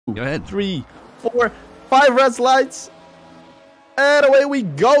Go ahead. 3, 4, 5 red lights. And away we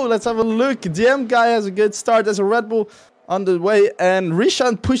go. Let's have a look. DM guy has a good start. There's a Red Bull on the way. And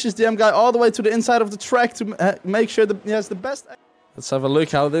Rishan pushes DM guy all the way to the inside of the track to make sure that he has the best. Let's have a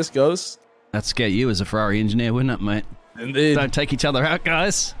look how this goes. That'd scare you as a Ferrari engineer, wouldn't it, mate? Indeed. Don't take each other out,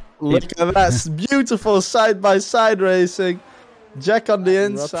 guys. Look at that. Beautiful side-by-side racing. Jack on the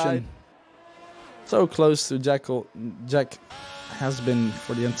inside. So close to Jack has been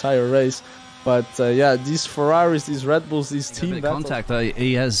for the entire race. But yeah, these Ferraris, these Red Bulls, these team contact, though,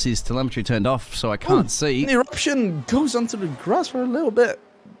 he has his telemetry turned off, so I can't see. Eruption goes onto the grass for a little bit.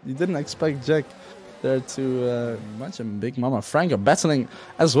 You didn't expect Jack there to mention Big Mama Frank are battling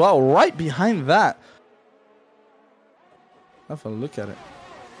as well right behind that. Have a look at it.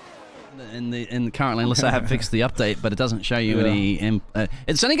 And currently, unless I have fixed the update, but it doesn't show you any.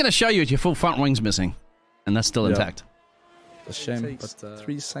 It's only going to show you your full front wings missing, and that's still intact. A shame, but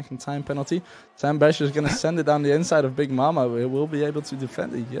 3-second time penalty. Sam Basher is going to send it down the inside of Big Mama. We will be able to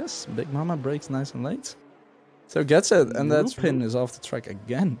defend it. Yes, Big Mama breaks nice and late. So gets it, and that pin is off the track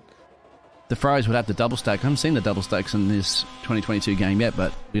again. The Ferraris would have the double stack. I haven't seen the double stacks in this 2022 game yet,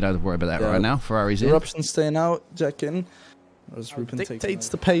 but we don't have to worry about that right now. Ferrari's in. Eruption staying out, Jack in. Dictates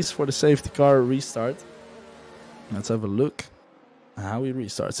the pace for the safety car restart. Let's have a look at how he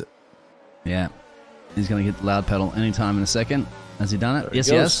restarts it. Yeah. He's going to get the loud pedal anytime in a second. Has he done it? Yes,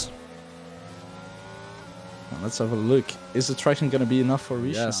 yes. Well, let's have a look. Is the traction going to be enough for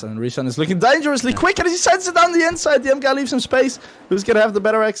Rishan? Yes, and Rishan is looking dangerously quick, and he sends it down the inside. The guy leaves him space. Who's going to have the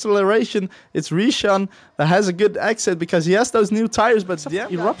better acceleration? It's Rishan that has a good exit because he has those new tires, but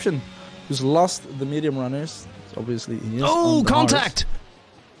Eruption, who's lost the medium runners. Obviously, he is on the contact!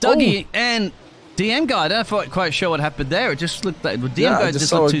 Dougie and DM guy, I don't quite sure what happened there. It just looked like DM guy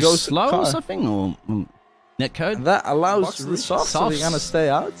just looked too slow or something, or netcode. And that allows the softs to going to stay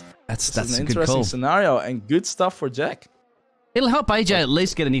out. That's an interesting scenario and good stuff for Jack. It'll help AJ at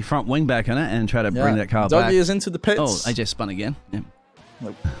least get a new front wing back on it and try to bring that car back. Dougie is into the pits. Oh, AJ spun again. Yeah.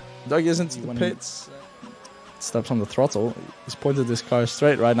 Nope. Dougie is into the pits. Steps on the throttle. He's pointed this car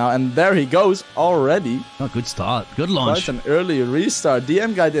straight right now, and there he goes already. Oh, good start. Good launch. Quite an early restart.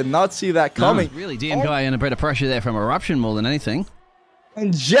 DM guy did not see that coming. No, really, DM guy in a bit of pressure there from Eruption more than anything.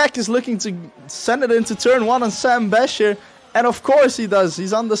 And Jack is looking to send it into turn 1 on Sam Basher, and of course he does.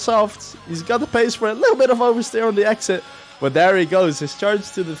 He's on the softs. He's got the pace for a little bit of oversteer on the exit, but there he goes. His charge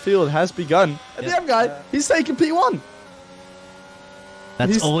to the field has begun. And DM guy, he's taking P1.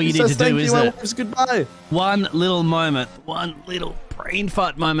 That's all you need to do, isn't it? Goodbye. One little moment. One little brain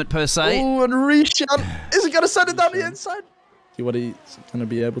fart moment, per se. Oh, and Rishan. Is he going to send it down the inside? See what he's going to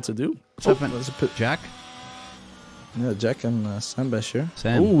be able to do. Jack? Yeah, Jack and Sam Basher.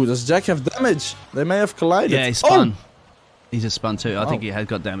 Sam. Oh, does Jack have damage? They may have collided. Yeah, he spun. He just spun too. I think he has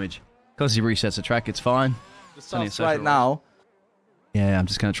got damage. Because he resets the track, it's fine. Right now. Yeah, I'm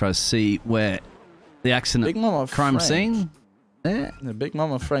just going to try to see where the accident crime scene. Yeah. The Big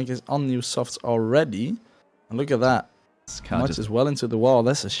Mama Frank is on new softs already. And look at that. Much is well into the wall.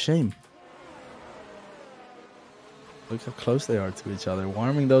 That's a shame. Look how close they are to each other.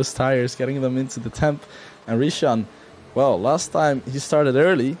 Warming those tires, getting them into the temp. And Rishan, well, last time he started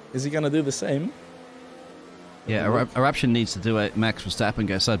early. Is he going to do the same? Yeah, Eruption needs to do a Max Verstappen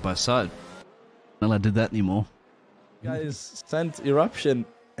go side by side. Well, I did that anymore. Guys sent Eruption.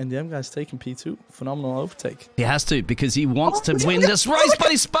 And the guy's taking P2. Phenomenal overtake. He has to, because he wants to win this race, but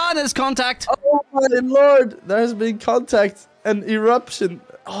he's spun. There's contact. Oh my lord. There has been contact and Eruption.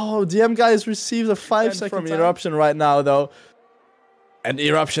 Oh, DM guy has received a 5-second from Eruption right now, though. And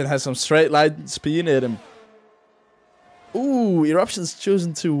Eruption has some straight line speed in him. Ooh, Eruption's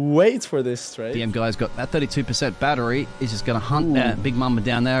chosen to wait for this straight. DM guy's got that 32% battery. He's just going to hunt that Big Mama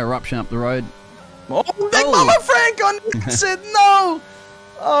down there. Eruption up the road. Oh, Big Mama Frank on exit. No.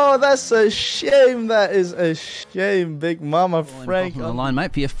 Oh, that's a shame. That is a shame. Big Mama Frank on the line,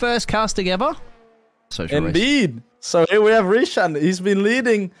 mate, for your first casting ever. Indeed. Race. So here we have Rishan. He's been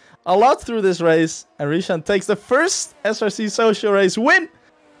leading a lot through this race, and Rishan takes the first SRC social race win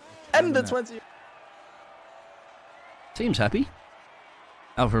and the 20. Team's happy.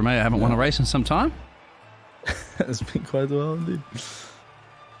 Alfa Romeo haven't won a race in some time. It's been quite a while indeed.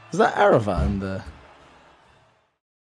 Is that Arava in the